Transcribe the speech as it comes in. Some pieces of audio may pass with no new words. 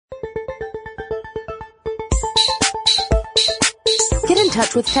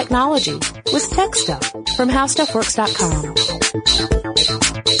touch with technology with Tech Stuff from HowStuffWorks.com.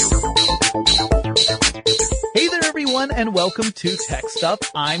 Hey there, everyone, and welcome to Tech Stuff.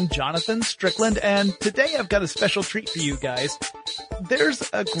 I'm Jonathan Strickland, and today I've got a special treat for you guys. There's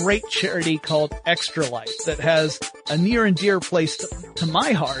a great charity called Extra Life that has a near and dear place to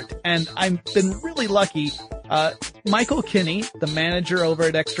my heart, and I've been really lucky. Michael Kinney, the manager over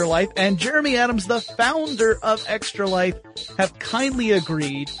at Extra Life, and Jeremy Adams, the founder of Extra Life, have kindly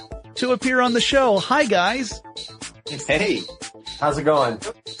agreed to appear on the show. Hi, guys. Hey, how's it going?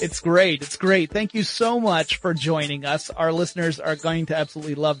 It's great. It's great. Thank you so much for joining us. Our listeners are going to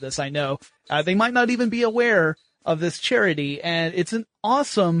absolutely love this, I know. They might not even be aware of this charity, and it's an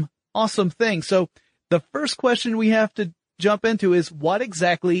awesome, awesome thing. So the first question we have to jump into is, what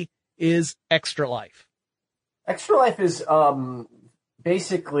exactly is Extra Life? Extra Life is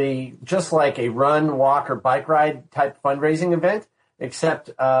basically just like a run, walk, or bike ride type fundraising event, except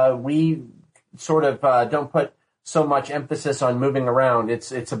we sort of don't put so much emphasis on moving around.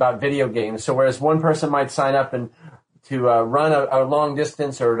 It's about video games. So whereas one person might sign up and to run a long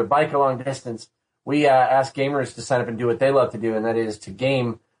distance or to bike a long distance, we ask gamers to sign up and do what they love to do, and that is to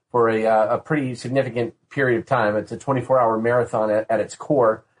game for a pretty significant period of time. It's a 24-hour marathon at its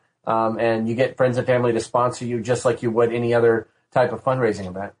core. And you get friends and family to sponsor you just like you would any other type of fundraising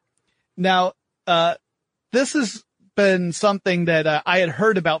event. Now, this has been something that I had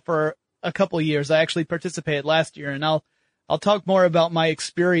heard about for a couple of years. I actually participated last year, and I'll talk more about my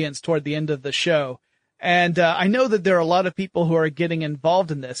experience toward the end of the show. And I know that there are a lot of people who are getting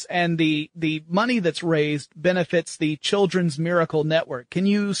involved in this, and the money that's raised benefits the Children's Miracle Network. Can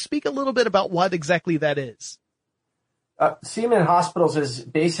you speak a little bit about what exactly that is? CMN Hospitals is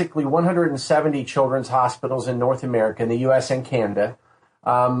basically 170 children's hospitals in North America, in the U.S. and Canada.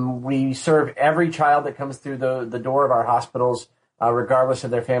 We serve every child that comes through the door of our hospitals, regardless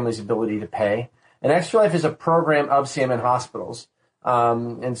of their family's ability to pay. And Extra Life is a program of CMN Hospitals.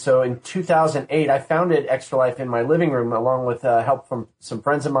 And so in 2008, I founded Extra Life in my living room, along with help from some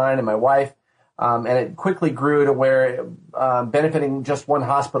friends of mine and my wife. And it quickly grew to where benefiting just one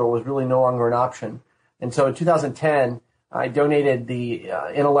hospital was really no longer an option. And so in 2010, I donated the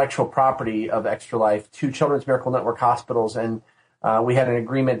intellectual property of Extra Life to Children's Miracle Network hospitals, and we had an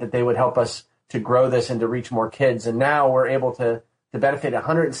agreement that they would help us to grow this and to reach more kids. And now we're able to benefit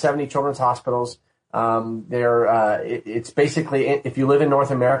 170 children's hospitals. It's basically, if you live in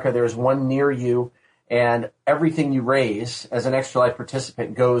North America, there's one near you, and everything you raise as an Extra Life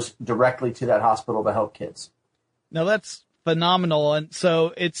participant goes directly to that hospital to help kids. Now that's phenomenal, and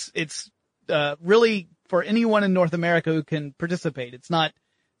so it's really for anyone in North America who can participate. It's not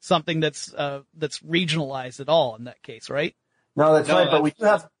something that's regionalized at all in that case, right? No, that's right. But we do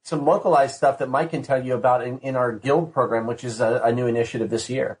have some localized stuff that Mike can tell you about in our Guild program, which is a new initiative this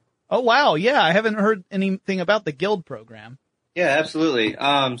year. Oh, wow. Yeah, I haven't heard anything about the Guild program. Yeah, absolutely.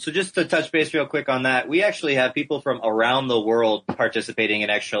 So just to touch base real quick on that, we actually have people from around the world participating in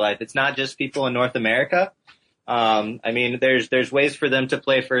Extra Life. It's not just people in North America. I mean, there's ways for them to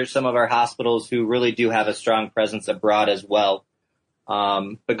play for some of our hospitals who really do have a strong presence abroad as well.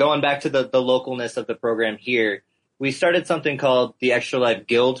 But going back to the localness of the program here, we started something called the Extra Life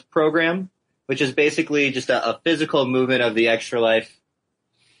Guild program, which is basically just a physical movement of the Extra Life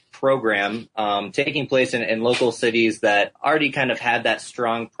program, taking place in local cities that already kind of had that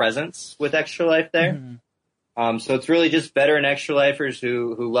strong presence with Extra Life there. Mm-hmm. So it's really just veteran Extra Lifers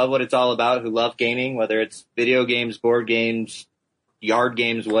who love what it's all about, who love gaming, whether it's video games, board games, yard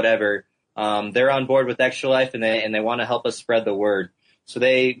games, whatever. They're on board with Extra Life and they want to help us spread the word. So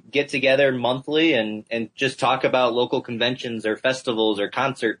they get together monthly and just talk about local conventions or festivals or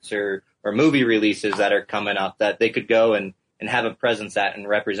concerts or movie releases that are coming up that they could go and have a presence at and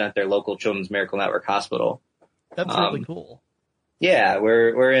represent their local Children's Miracle Network hospital. That's really cool. Yeah,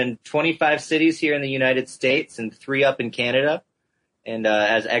 we're in 25 cities here in the United States and 3 up in Canada. And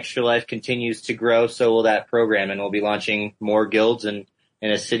as Extra Life continues to grow, so will that program, and we'll be launching more guilds in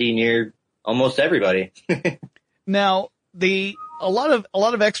a city near almost everybody. Now, a lot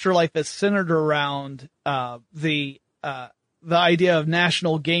of Extra Life is centered around the idea of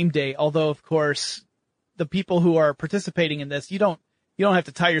National Game Day. Although, of course, the people who are participating in this, you don't have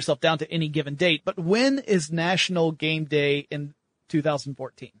to tie yourself down to any given date. But when is National Game Day in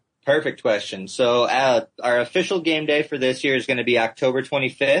 2014? Perfect question. So our official game day for this year is going to be October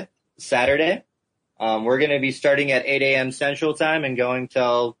 25th, Saturday. We're going to be starting at 8 a.m. Central Time and going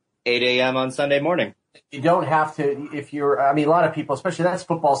till 8 a.m. on Sunday morning. You don't have to, a lot of people, especially that's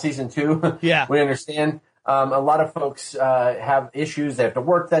football season too. Yeah. We understand. A lot of folks have issues. They have to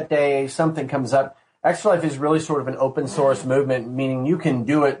work that day. Something comes up. Extra Life is really sort of an open source movement, meaning you can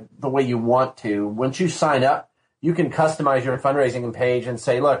do it the way you want to. Once you sign up, you can customize your fundraising page and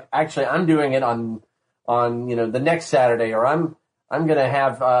say, look, actually, I'm doing it on the next Saturday, or I'm going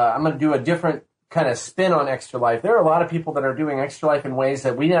to do a different kind of spin on Extra Life. There are a lot of people that are doing Extra Life in ways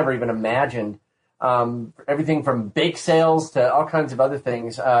that we never even imagined. Everything from bake sales to all kinds of other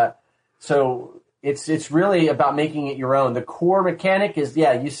things. So it's really about making it your own. The core mechanic is,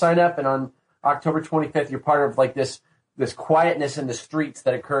 you sign up, and on October 25th, you're part of like this quietness in the streets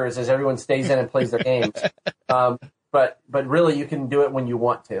that occurs as everyone stays in and plays their games. But really, you can do it when you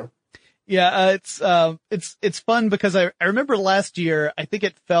want to. Yeah, it's fun because I remember last year, I think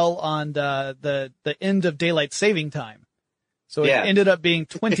it fell on the end of daylight saving time. So it ended up being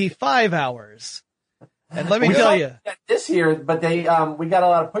 25 hours. And let me tell you, this year, but we got a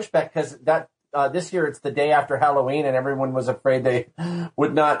lot of pushback because this year it's the day after Halloween, and everyone was afraid they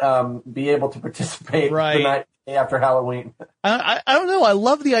would not be able to participate the night after Halloween. I don't know. I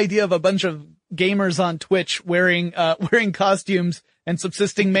love the idea of a bunch of gamers on Twitch wearing costumes and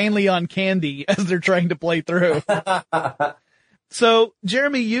subsisting mainly on candy as they're trying to play through. So,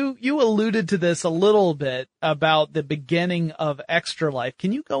 Jeremy, you alluded to this a little bit about the beginning of Extra Life.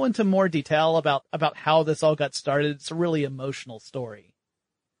 Can you go into more detail about how this all got started? It's a really emotional story.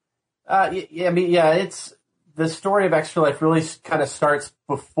 It's the story of Extra Life really kind of starts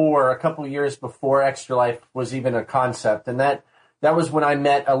a couple years before Extra Life was even a concept. And that was when I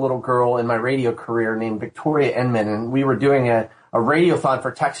met a little girl in my radio career named Victoria Enman. And we were doing a radiothon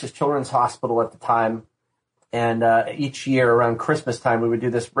for Texas Children's Hospital at the time. And each year around Christmas time, we would do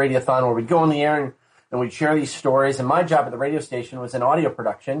this radiothon where we'd go on the air and we'd share these stories. And my job at the radio station was in audio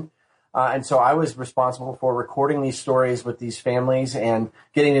production. And so I was responsible for recording these stories with these families and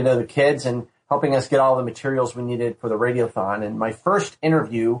getting to know the kids and helping us get all the materials we needed for the radiothon. And my first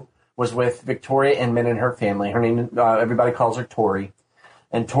interview was with Victoria Enman and her family. Her name, everybody calls her Tori.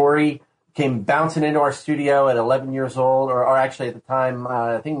 And Tori came bouncing into our studio at 11 years old, or actually at the time,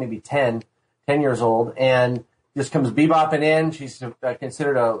 I think maybe 10 years old, and just comes bebopping in. She's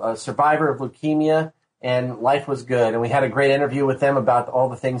considered a survivor of leukemia, and life was good. And we had a great interview with them about all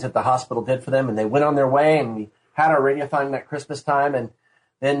the things that the hospital did for them, and they went on their way, and we had our radiothon at Christmas time. And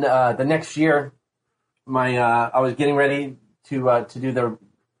then the next year, I was getting ready to do the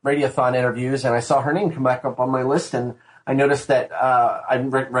radiothon interviews, and I saw her name come back up on my list, and I noticed that I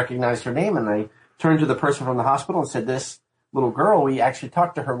recognized her name, and I turned to the person from the hospital and said, this little girl, we actually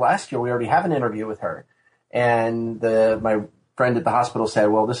talked to her last year. We already have an interview with her. And my friend at the hospital said,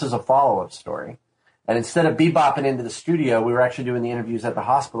 well, this is a follow-up story. And instead of bebopping into the studio, we were actually doing the interviews at the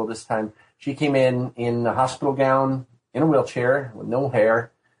hospital this time. She came in a hospital gown, in a wheelchair, with no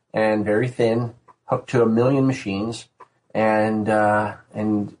hair, and very thin, hooked to 1 million machines. And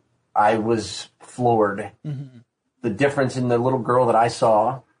I was floored. Mm-hmm. The difference in the little girl that I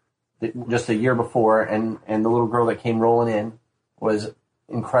saw just a year before and the little girl that came rolling in was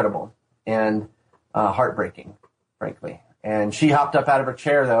incredible and heartbreaking, frankly. And she hopped up out of her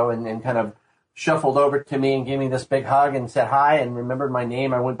chair, though, and kind of shuffled over to me and gave me this big hug and said hi and remembered my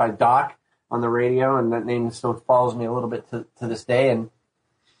name. I went by Doc on the radio, and that name still follows me a little bit to this day. And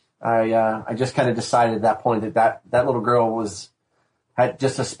I just kind of decided at that point that little girl had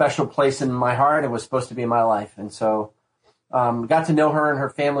just a special place in my heart and was supposed to be in my life. And so got to know her and her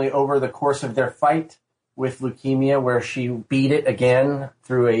family over the course of their fight with leukemia, where she beat it again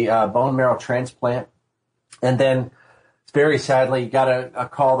through a bone marrow transplant. And then, very sadly, got a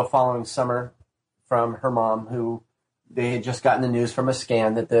call the following summer from her mom, who they had just gotten the news from a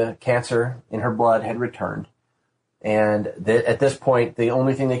scan that the cancer in her blood had returned. And at this point, the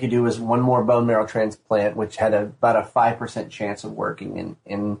only thing they could do was one more bone marrow transplant, which had about a 5% chance of working.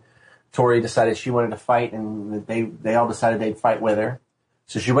 And Tori decided she wanted to fight, and they all decided they'd fight with her.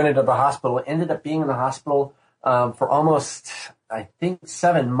 So she went into the hospital, ended up being in the hospital for almost, I think,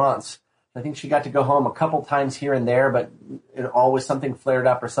 7 months. I think she got to go home a couple times here and there, but it always something flared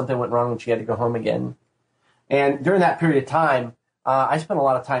up or something went wrong and she had to go home again. And during that period of time, I spent a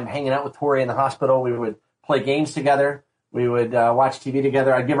lot of time hanging out with Tori in the hospital. We would play games together. We would watch TV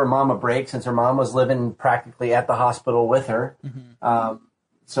together. I'd give her mom a break since her mom was living practically at the hospital with her. Mm-hmm.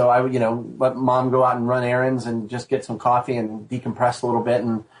 So I would, let mom go out and run errands and just get some coffee and decompress a little bit,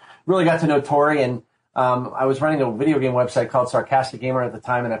 and really got to know Tori. And I was running a video game website called Sarcastic Gamer at the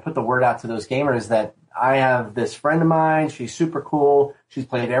time, and I put the word out to those gamers that I have this friend of mine. She's super cool. She's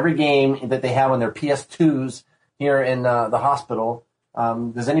played every game that they have on their PS2s here in the hospital.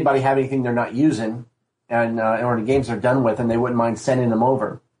 Does anybody have anything they're not using or the games are done with, and they wouldn't mind sending them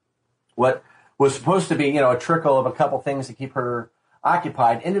over? What was supposed to be, a trickle of a couple things to keep her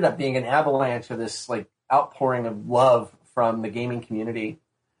occupied, ended up being an avalanche of this like outpouring of love from the gaming community.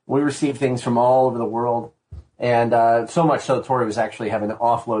 We received things from all over the world, and so much so Tori was actually having to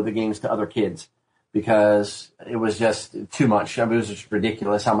offload the games to other kids because it was just too much. I mean, it was just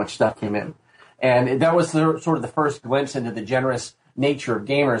ridiculous how much stuff came in. And that was sort of the first glimpse into the generous nature of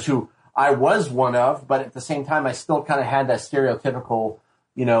gamers, who I was one of, but at the same time, I still kind of had that stereotypical,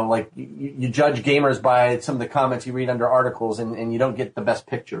 like you judge gamers by some of the comments you read under articles, and you don't get the best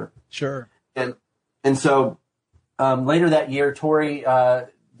picture. Sure. And so later that year, Tori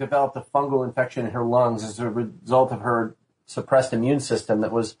developed a fungal infection in her lungs as a result of her suppressed immune system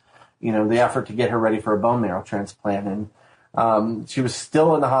that was, the effort to get her ready for a bone marrow transplant. And she was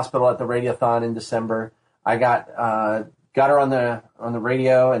still in the hospital at the Radiothon in December. I got her on the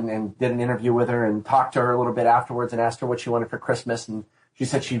radio and did an interview with her and talked to her a little bit afterwards and asked her what she wanted for Christmas. And she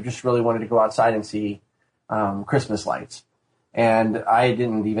said she just really wanted to go outside and see Christmas lights. And I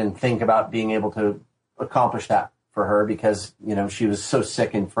didn't even think about being able to accomplish that for her because, she was so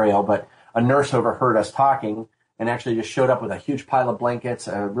sick and frail. But a nurse overheard us talking and actually just showed up with a huge pile of blankets,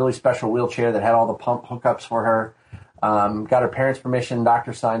 a really special wheelchair that had all the pump hookups for her. Got her parents' permission,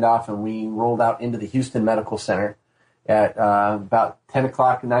 doctor signed off, and we rolled out into the Houston Medical Center at about 10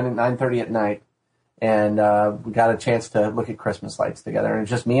 o'clock, 9:30 at night. And we got a chance to look at Christmas lights together. And it was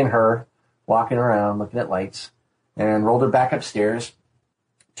just me and her walking around looking at lights, and rolled her back upstairs.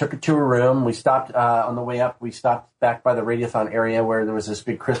 Took her to her room. We stopped on the way up. We stopped back by the Radiothon area where there was this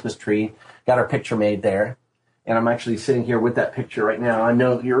big Christmas tree. Got our picture made there. And I'm actually sitting here with that picture right now. I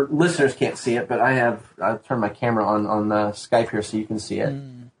know your listeners can't see it, but I've turned my camera on Skype here so you can see it.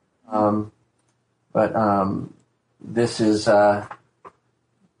 This is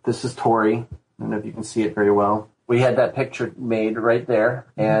Tori. I don't know if you can see it very well. We had that picture made right there,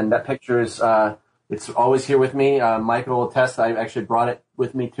 and that picture is it's always here with me. Michael will attest. I actually brought it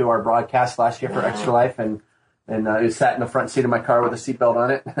with me to our broadcast last year for Extra Life, and it sat in the front seat of my car with a seatbelt on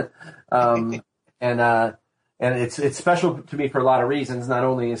it. And it's special to me for a lot of reasons. Not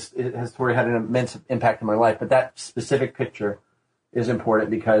only has Tori had an immense impact in my life, but that specific picture is important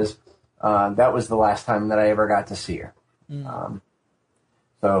because that was the last time that I ever got to see her.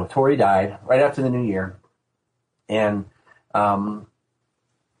 So Tori died right after the new year, and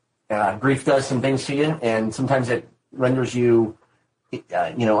grief does some things to you, and sometimes it renders you,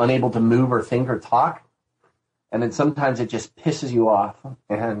 unable to move or think or talk, and then sometimes it just pisses you off,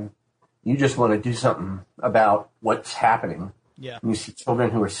 and you just want to do something about what's happening. Yeah. And you see children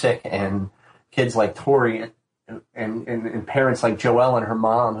who are sick, and kids like Tori, and parents like Joelle and her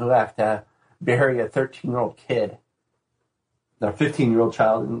mom who have to bury a 13-year-old kid, a 15-year-old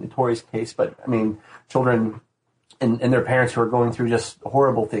child in Tori's case, but I mean, children and their parents who are going through just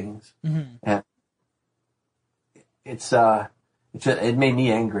horrible things. Mm-hmm. And it made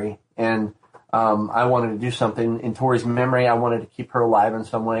me angry, and I wanted to do something in Tori's memory. I wanted to keep her alive in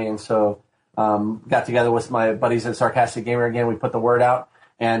some way, and so got together with my buddies at Sarcastic Gamer again. We put the word out,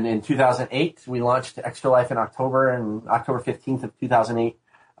 and in 2008 we launched Extra Life in October, and October 15th of 2008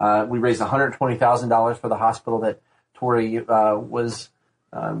 we raised $120,000 for the hospital that Tori was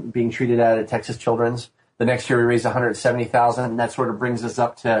being treated at Texas Children's. The next year we raised $170,000, and that sort of brings us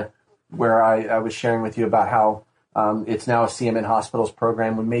up to where I was sharing with you about how it's now a CMN Hospitals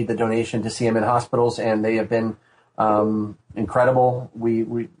program. We made the donation to CMN Hospitals, and they have been incredible.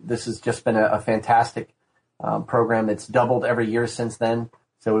 This has just been a fantastic program. It's doubled every year since then.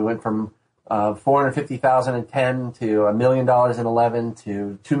 So we went from $450,000 in 10 to $1 million in 11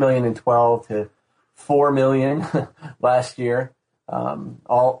 to $2 million in 12 to $4 million last year.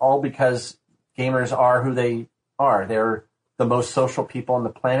 All because gamers are who they are. They're the most social people on the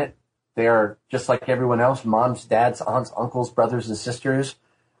planet. They are just like everyone else, moms, dads, aunts, uncles, brothers, and sisters.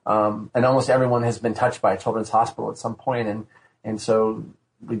 And almost everyone has been touched by a children's hospital at some point. And so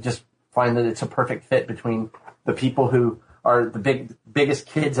we just find that it's a perfect fit between the people who are the biggest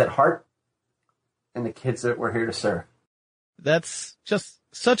kids at heart and the kids that we're here to serve. That's just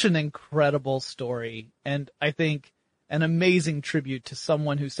such an incredible story. And I think an amazing tribute to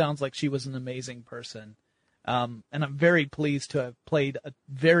someone who sounds like she was an amazing person. And I'm very pleased to have played a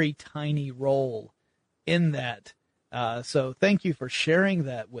very tiny role in that. So thank you for sharing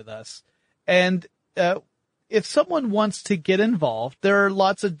that with us. And if someone wants to get involved, there are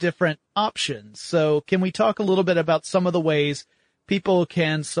lots of different options. So can we talk a little bit about some of the ways people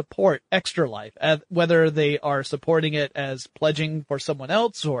can support Extra Life, whether they are supporting it as pledging for someone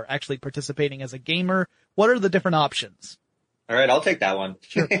else or actually participating as a gamer? What are the different options? All right, I'll take that one.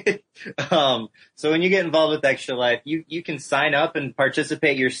 Sure. So when you get involved with Extra Life, you can sign up and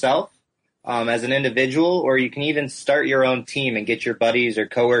participate yourself. as an individual, or you can even start your own team and get your buddies or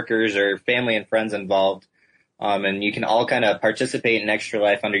coworkers or family and friends involved. And you can all kind of participate in Extra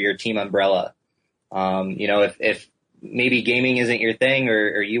Life under your team umbrella. If maybe gaming isn't your thing,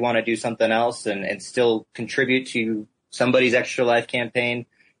 or you want to do something else and still contribute to somebody's Extra Life campaign,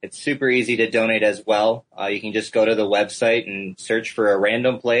 it's super easy to donate as well. You can just go to the website and search for a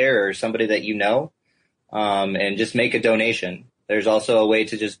random player or somebody that you know, and just make a donation. There's also a way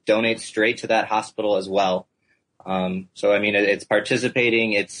to just donate straight to that hospital as well. It's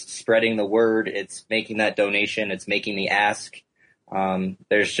participating, it's spreading the word, it's making that donation, it's making the ask.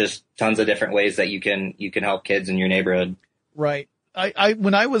 There's just tons of different ways that you can help kids in your neighborhood. Right. I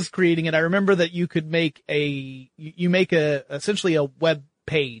when I was creating it, I remember that you could make essentially a web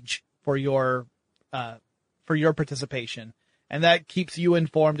page for your participation. And that keeps you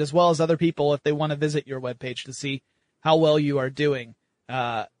informed as well as other people if they want to visit your web page to see how well you are doing.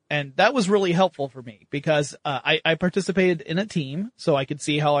 And that was really helpful for me because, I participated in a team so I could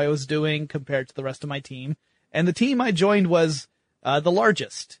see how I was doing compared to the rest of my team. And the team I joined was, the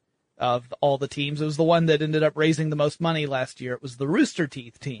largest of all the teams. It was the one that ended up raising the most money last year. It was the Rooster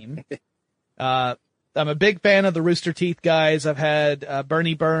Teeth team. I'm a big fan of the Rooster Teeth guys. I've had,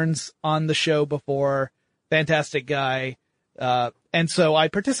 Bernie Burns on the show before. Fantastic guy. And so I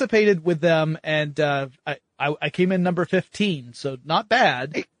participated with them and, I came in number 15, so not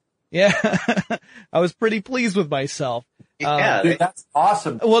bad. Yeah. I was pretty pleased with myself. Dude, that's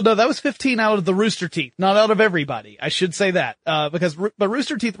awesome. Well, no, that was 15 out of the Rooster Teeth, not out of everybody. I should say that, but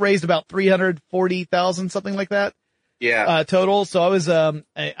Rooster Teeth raised about 340,000, something like that. Yeah. Total. So I was,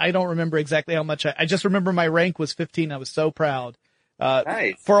 I don't remember exactly how much I just remember my rank was 15. I was so proud.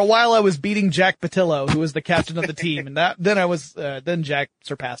 Nice. For a while I was beating Jack Patillo, who was the captain of the team, and then Jack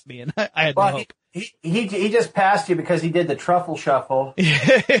surpassed me and I had no hope. He just passed you because he did the truffle shuffle.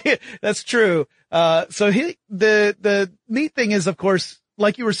 That's true. So the neat thing is, of course,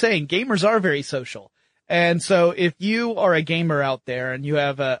 like you were saying, gamers are very social. And so if you are a gamer out there and you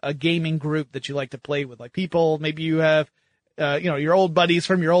have a gaming group that you like to play with, like people, maybe you have, your old buddies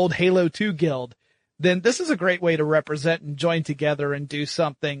from your old Halo 2 guild, then this is a great way to represent and join together and do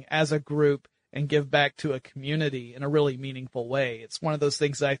something as a group and give back to a community in a really meaningful way. It's one of those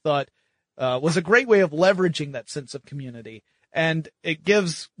things that I thought was a great way of leveraging that sense of community. And it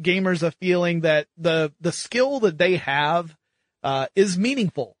gives gamers a feeling that the skill that they have is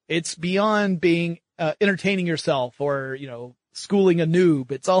meaningful. It's beyond being entertaining yourself or, schooling a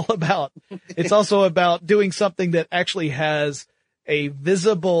noob. It's also about doing something that actually has a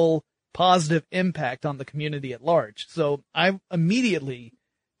visible positive impact on the community at large. So I immediately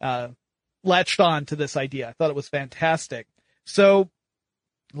latched on to this idea. I thought it was fantastic. So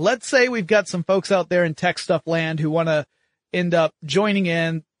let's say we've got some folks out there in Tech Stuff land who want to end up joining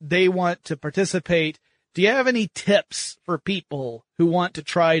in. They want to participate. Do you have any tips for people who want to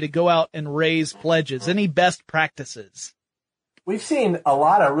try to go out and raise pledges? Any best practices? We've seen a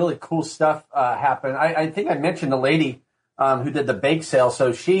lot of really cool stuff happen. I think I mentioned the lady who did the bake sale.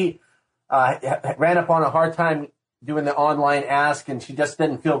 So she ran up on a hard time doing the online ask, and she just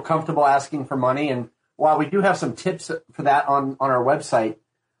didn't feel comfortable asking for money. And while we do have some tips for that on our website,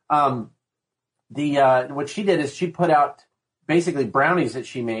 what she did is she put out basically brownies that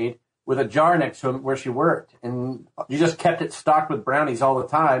she made with a jar next to them where she worked. And you just kept it stocked with brownies all the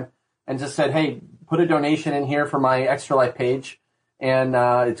time and just said, hey, put a donation in here for my Extra Life page. And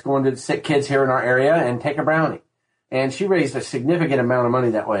it's going to sick kids here in our area and take a brownie. And she raised a significant amount of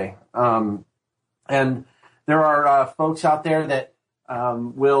money that way. And there are folks out there that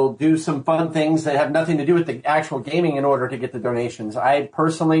will do some fun things that have nothing to do with the actual gaming in order to get the donations. I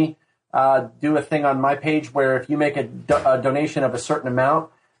personally do a thing on my page where if you make a donation of a certain amount,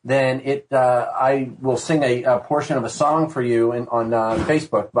 then I will sing a portion of a song for you on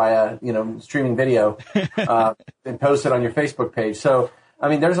Facebook via streaming video and post it on your Facebook page. So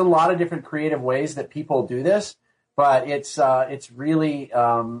there's a lot of different creative ways that people do this, but it's really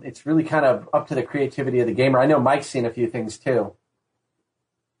kind of up to the creativity of the gamer. I know Mike's seen a few things too.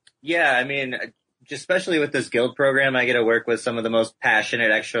 Yeah, especially with this guild program, I get to work with some of the most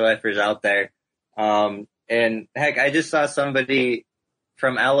passionate Extra Lifers out there. And heck, I just saw somebody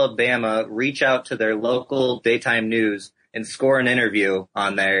from Alabama reach out to their local daytime news and score an interview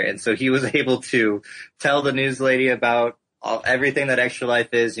on there. And so he was able to tell the news lady about everything that Extra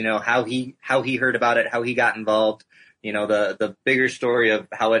Life is, how he heard about it, how he got involved, the bigger story of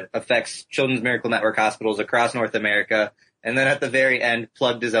how it affects Children's Miracle Network hospitals across North America. And then at the very end,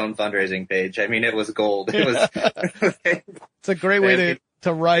 plugged his own fundraising page. It was gold. It was. It's a great way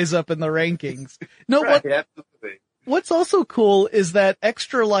to rise up in the rankings. No, right, absolutely. what's also cool is that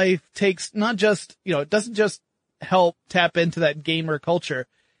Extra Life takes not just, it doesn't just help tap into that gamer culture.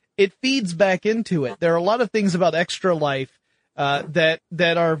 It feeds back into it. There are a lot of things about Extra Life that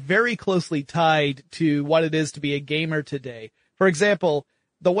are very closely tied to what it is to be a gamer today. For example,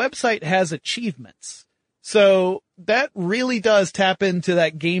 the website has achievements. So that really does tap into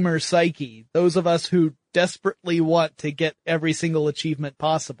that gamer psyche. Those of us who desperately want to get every single achievement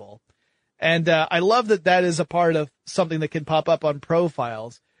possible. And I love that is a part of something that can pop up on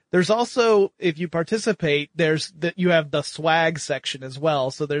profiles. There's also, if you participate, you have the swag section as well.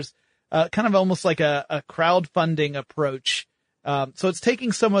 So there's kind of almost like a crowdfunding approach. So it's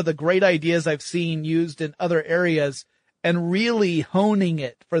taking some of the great ideas I've seen used in other areas and really honing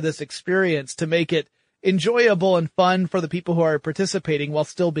it for this experience to make it enjoyable and fun for the people who are participating while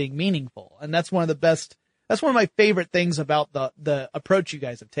still being meaningful. And that's one of my favorite things about the approach you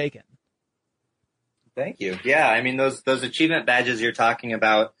guys have taken. Thank you. Yeah. I mean, those achievement badges you're talking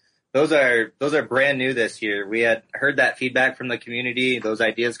about, those are brand new this year. We had heard that feedback from the community, those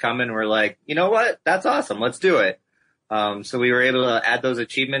ideas come and we're like, you know what? That's awesome. Let's do it. So we were able to add those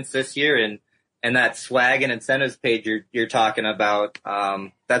achievements this year and that swag and incentives page you're talking about.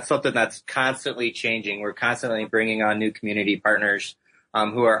 That's something that's constantly changing. We're constantly bringing on new community partners,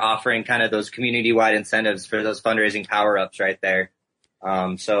 who are offering kind of those community-wide incentives for those fundraising power-ups right there.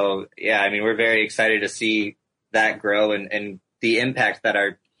 So yeah, I mean, we're very excited to see that grow and the impact that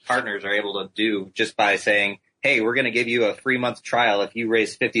our partners are able to do just by saying, hey, we're going to give you a 3-month trial if you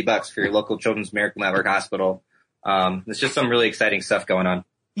raise $50 for your local Children's Miracle Network hospital. It's just some really exciting stuff going on.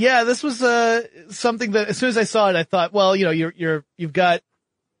 Yeah, this was something that as soon as I saw it, I thought, well, you've got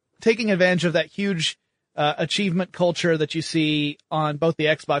taking advantage of that huge achievement culture that you see on both the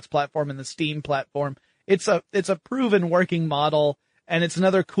Xbox platform and the Steam platform. It's a proven working model, and it's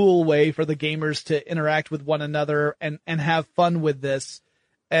another cool way for the gamers to interact with one another and have fun with this.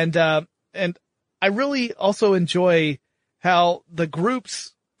 And I really also enjoy how the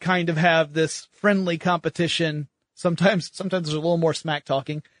groups kind of have this friendly competition. Sometimes there's a little more smack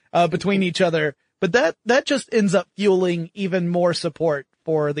talking, between each other, but that just ends up fueling even more support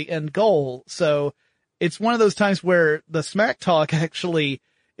for the end goal. So it's one of those times where the smack talk actually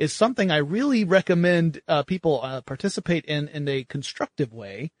is something I really recommend, people, participate in a constructive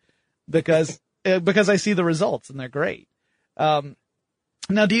way because I see the results and they're great.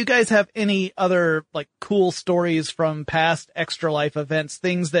 Now, do you guys have any other like cool stories from past Extra Life events,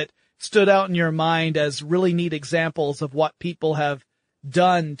 things that stood out in your mind as really neat examples of what people have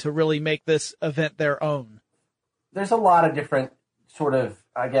done to really make this event their own? There's a lot of different sort of,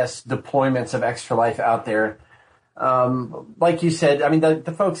 I guess, deployments of Extra Life out there. Like you said, I mean,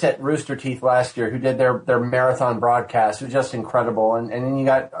 the folks at Rooster Teeth last year who did their marathon broadcast was just incredible. And then you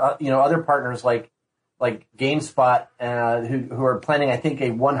got, other partners like GameSpot, who are planning, I think,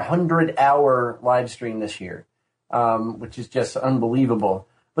 a 100-hour live stream this year, which is just unbelievable.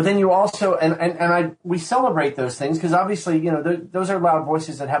 But then you also, we celebrate those things because obviously, those are loud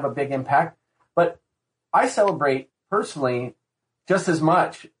voices that have a big impact. But I celebrate personally just as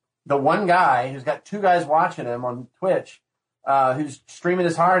much the one guy who's got 2 guys watching him on Twitch, who's streaming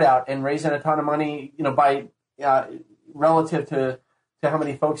his heart out and raising a ton of money, by relative to how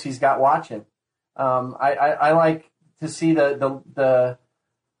many folks he's got watching. I like to see the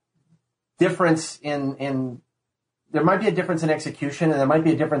difference in there might be a difference in execution and there might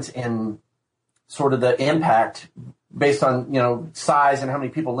be a difference in sort of the impact based on, size and how many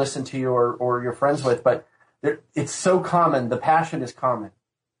people listen to you or you're friends with, but it's so common. The passion is common.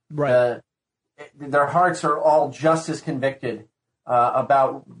 Right. Their hearts are all just as convicted,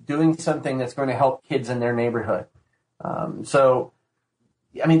 about doing something that's going to help kids in their neighborhood. So,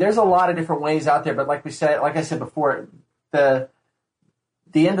 I mean, there's a lot of different ways out there, but like I said before, the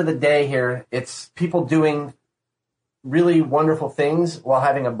end of the day here, it's people doing really wonderful things while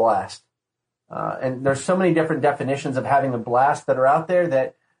having a blast. And there's so many different definitions of having a blast that are out there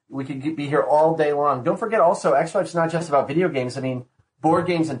that we could be here all day long. Don't forget also, Extra Life's not just about video games. I mean, board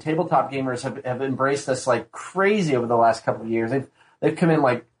games and tabletop gamers have embraced this like crazy over the last couple of years. They've come in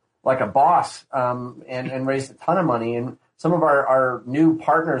like a boss, and raised a ton of money. And some of our new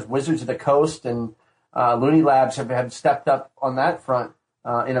partners, Wizards of the Coast and Looney Labs, have stepped up on that front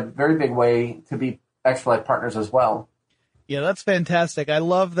in a very big way to be Extra Life partners as well. Yeah, that's fantastic. I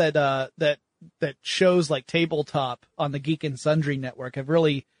love that that shows like Tabletop on the Geek and Sundry network have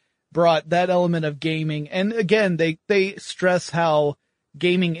really brought that element of gaming. And again, they stress how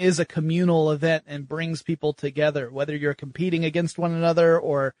gaming is a communal event and brings people together, whether you're competing against one another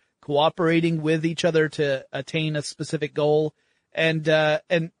or cooperating with each other to attain a specific goal. And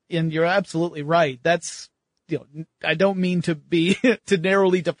you're absolutely right. That's I don't mean to be, to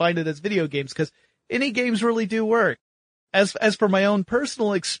narrowly define it as video games, because any games really do work. As for my own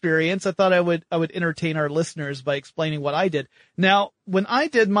personal experience, I thought I would entertain our listeners by explaining what I did. Now, when I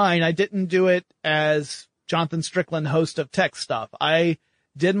did mine, I didn't do it as Jonathan Strickland, host of Tech Stuff. I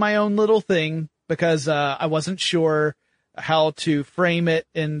did my own little thing because, I wasn't sure how to frame it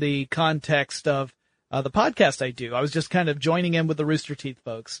in the context of, the podcast I do. I was just kind of joining in with the Rooster Teeth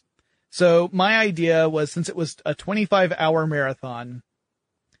folks. So my idea was, since it was a 25-hour marathon,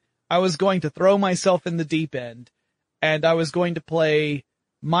 I was going to throw myself in the deep end, and I was going to play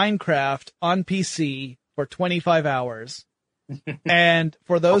Minecraft on PC for 25 hours. And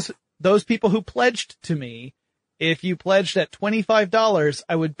for those people who pledged to me, if you pledged at $25,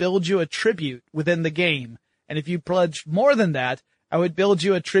 I would build you a tribute within the game. And if you pledged more than that, I would build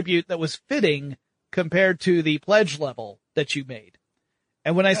you a tribute that was fitting compared to the pledge level that you made.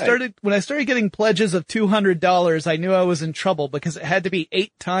 And when I started getting pledges of $200, I knew I was in trouble, because it had to be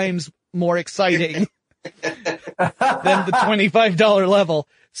 8 times more exciting than the $25 level.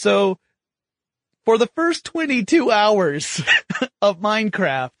 So for the first 22 hours of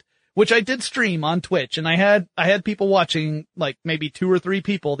Minecraft, which I did stream on Twitch, and I had people watching, like maybe 2 or 3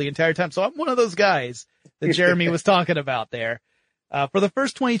 people the entire time. So I'm one of those guys that Jeremy was talking about there. For the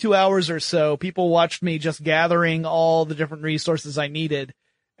first 22 hours or so, people watched me just gathering all the different resources I needed.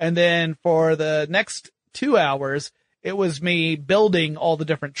 And then for the next 2 hours, it was me building all the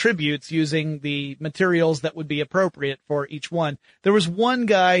different tributes using the materials that would be appropriate for each one. There was one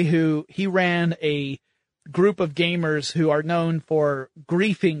guy he ran a group of gamers who are known for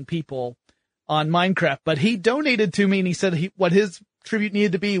griefing people on Minecraft, but he donated to me, and he said what his tribute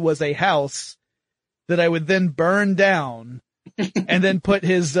needed to be was a house that I would then burn down and then put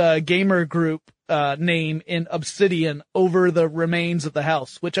his gamer group name in obsidian over the remains of the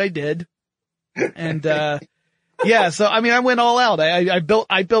house, which I did. And yeah, so I mean, I went all out. I built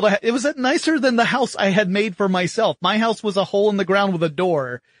it was nicer than the house I had made for myself. My house was a hole in the ground with a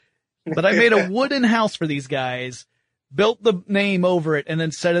door, but I made a wooden house for these guys, built the name over it, and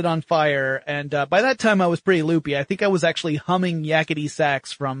then set it on fire. And by that time I was pretty loopy. I think I was actually humming Yakety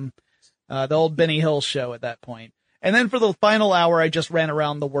Sax from the old Benny Hill show at that point. And then for the final hour, I just ran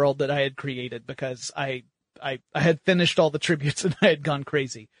around the world that I had created, because I had finished all the tributes and I had gone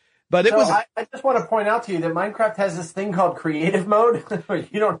crazy. But I just want to point out to you that Minecraft has this thing called creative mode, where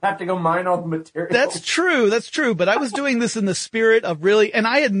you don't have to go mine all the materials. That's true. But I was doing this in the spirit of and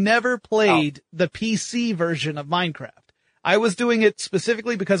I had never played the PC version of Minecraft. I was doing it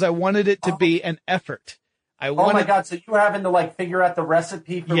specifically because I wanted it to be an effort. Oh my God. So you were having to figure out the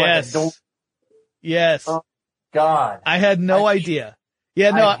recipe for like a dope. Yes. Oh God. I had no idea.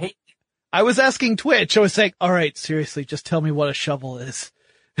 Yeah, no. I was asking Twitch. I was saying, all right, seriously, just tell me what a shovel is.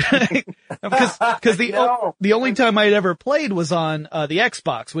 Because the only time I'd ever played was on the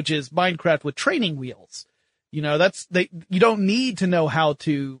Xbox, which is Minecraft with training wheels. You know, you don't need to know how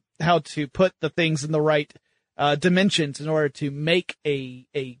to put the things in the right dimensions in order to make a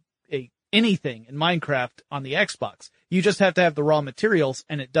anything in Minecraft on the Xbox. You just have to have the raw materials,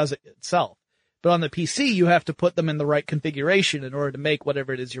 and it does it itself. But on the PC, you have to put them in the right configuration in order to make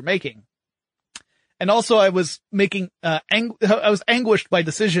whatever it is you're making. And also I was I was anguished by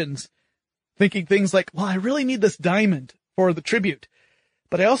decisions, thinking things like, well, I really need this diamond for the tribute,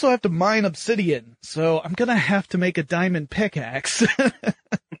 but I also have to mine obsidian, so I'm gonna have to make a diamond pickaxe.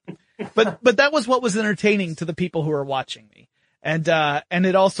 But that was what was entertaining to the people who were watching me. And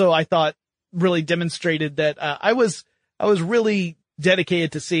it also, I thought, really demonstrated that, I was really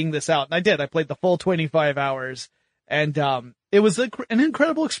dedicated to seeing this out. And I did. I played the full 25 hours, and it was an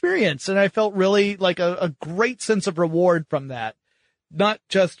incredible experience, and I felt really like a great sense of reward from that. Not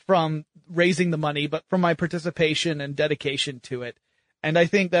just from raising the money, but from my participation and dedication to it. And I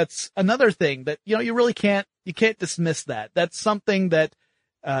think that's another thing that, you really can't dismiss that. That's something that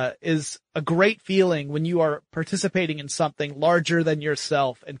is a great feeling when you are participating in something larger than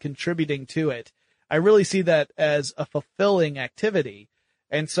yourself and contributing to it. I really see that as a fulfilling activity.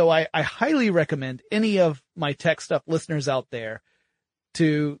 And so I highly recommend any of my Tech Stuff listeners out there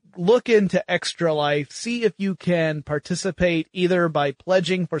to look into Extra Life, see if you can participate either by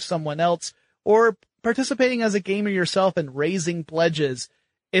pledging for someone else or participating as a gamer yourself and raising pledges.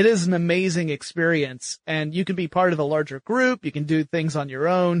 It is an amazing experience, and you can be part of a larger group. You can do things on your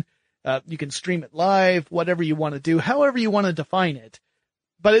own. You can stream it live, whatever you want to do, however you want to define it.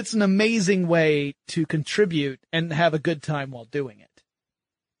 But it's an amazing way to contribute and have a good time while doing it.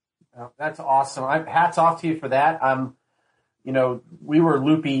 Oh, that's awesome. Hats off to you for that. We were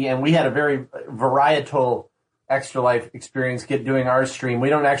loopy, and we had a very varietal Extra Life experience doing our stream. We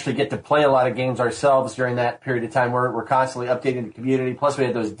don't actually get to play a lot of games ourselves during that period of time. We're constantly updating the community. Plus, we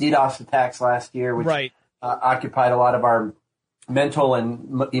had those DDoS attacks last year, which occupied a lot of our mental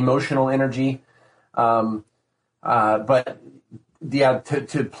and emotional energy. But yeah,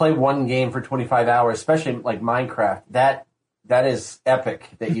 to play one game for 25 hours, especially like Minecraft, that is epic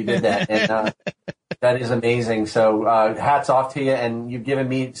that you did that. And that is amazing. So hats off to you, and you've given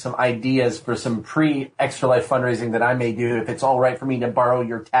me some ideas for some pre-Extra Life fundraising that I may do if it's all right for me to borrow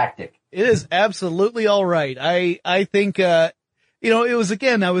your tactic. It is absolutely all right. I think, it was,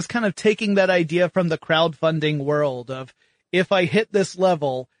 again, I was kind of taking that idea from the crowdfunding world of, if I hit this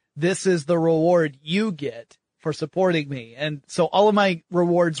level, this is the reward you get for supporting me. And so all of my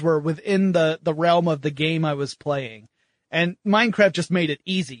rewards were within the realm of the game I was playing. And Minecraft just made it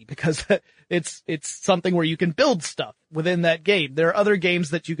easy because it's something where you can build stuff within that game. There are other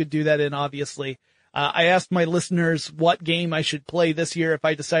games that you could do that in, obviously. I asked my listeners what game I should play this year if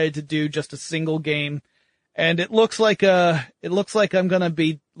I decided to do just a single game. And it looks like I'm going to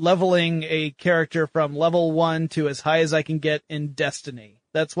be leveling a character from level 1 to as high as I can get in Destiny.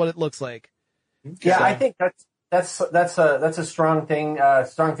 That's what it looks like. Yeah, so I think that's a strong thing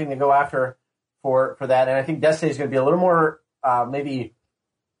to go after for that. And I think Destiny is going to be a little more, maybe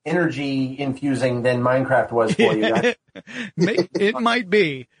energy infusing than Minecraft was for you guys. It might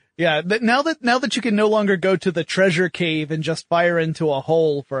be. Yeah. Now that you can no longer go to the treasure cave and just fire into a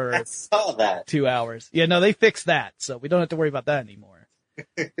hole for I saw that. 2 hours. Yeah, no, they fixed that. So we don't have to worry about that anymore.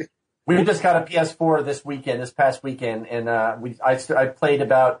 We just got a PS4 this past weekend, and I played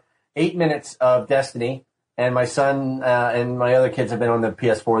about 8 minutes of Destiny, and my son and my other kids have been on the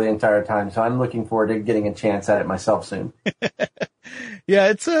PS4 the entire time. So I'm looking forward to getting a chance at it myself soon.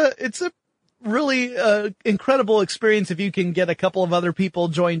 Yeah, it's a really incredible experience if you can get a couple of other people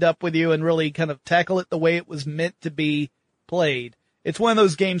joined up with you and really kind of tackle it the way it was meant to be played. It's one of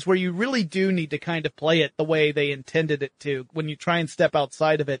those games where you really do need to kind of play it the way they intended it to. When you try and step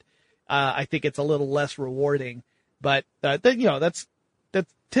outside of it, I think it's a little less rewarding. But that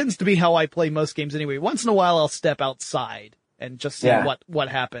tends to be how I play most games anyway. Once in a while, I'll step outside and just see what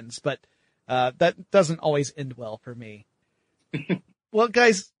happens. But that doesn't always end well for me. Well,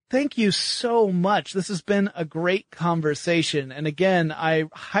 guys, thank you so much. This has been a great conversation. And again, I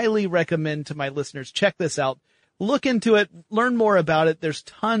highly recommend to my listeners, check this out. Look into it, learn more about it. There's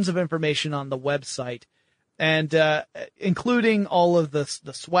tons of information on the website, and including all of the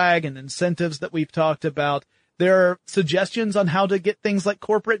swag and incentives that we've talked about. There are suggestions on how to get things like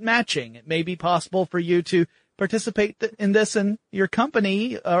corporate matching. It may be possible for you to participate in this, and your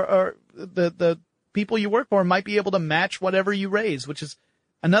company or the people you work for might be able to match whatever you raise, which is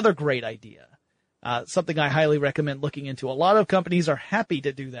another great idea. Something I highly recommend looking into. A lot of companies are happy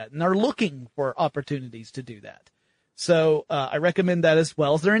to do that and are looking for opportunities to do that. So I recommend that as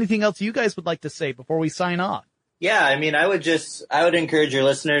well. Is there anything else you guys would like to say before we sign off? Yeah, I mean, I would encourage your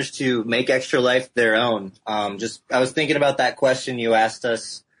listeners to make Extra Life their own. I was thinking about that question you asked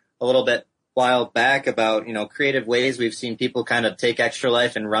us a little bit while back about, creative ways we've seen people kind of take Extra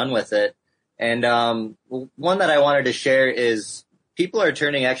Life and run with it. And one that I wanted to share is people are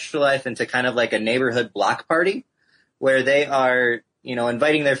turning Extra Life into kind of like a neighborhood block party where they are,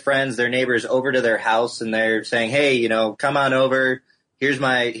 inviting their friends, their neighbors over to their house, and they're saying, hey, come on over. Here's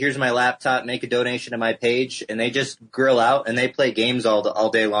my laptop, make a donation to my page. And they just grill out and they play games all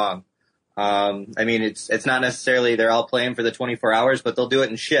day long. I mean, it's not necessarily they're all playing for the 24 hours, but they'll do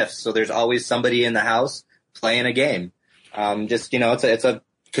it in shifts. So there's always somebody in the house playing a game. It's a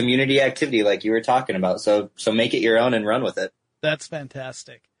community activity like you were talking about. So make it your own and run with it. That's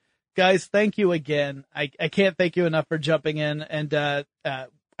fantastic. Guys, thank you again. I can't thank you enough for jumping in, and I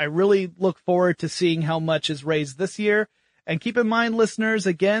really look forward to seeing how much is raised this year. And keep in mind, listeners,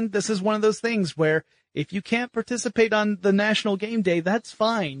 again, this is one of those things where if you can't participate on the National Game Day, that's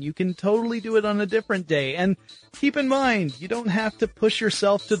fine. You can totally do it on a different day. And keep in mind, you don't have to push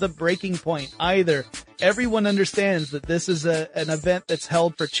yourself to the breaking point either. Everyone understands that this is an event that's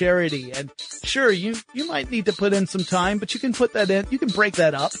held for charity. And sure, you might need to put in some time, but you can put that in. You can break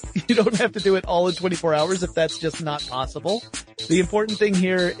that up. You don't have to do it all in 24 hours if that's just not possible. The important thing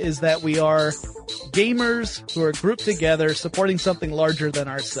here is that we are gamers who are grouped together supporting something larger than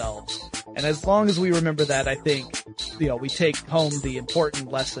ourselves. And as long as we remember that, I think, we take home the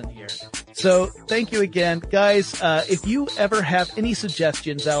important lesson here. So thank you again. Guys, if you ever have any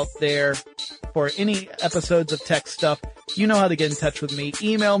suggestions out there for any episodes of Tech Stuff, you know how to get in touch with me.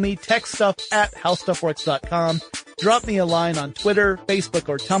 Email me, techstuff@howstuffworks.com. Drop me a line on Twitter, Facebook,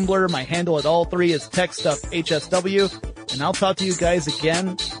 or Tumblr. My handle at all three is TechStuffHSW. And I'll talk to you guys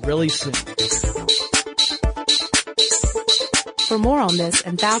again really soon. For more on this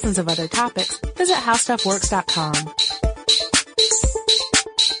and thousands of other topics, visit howstuffworks.com.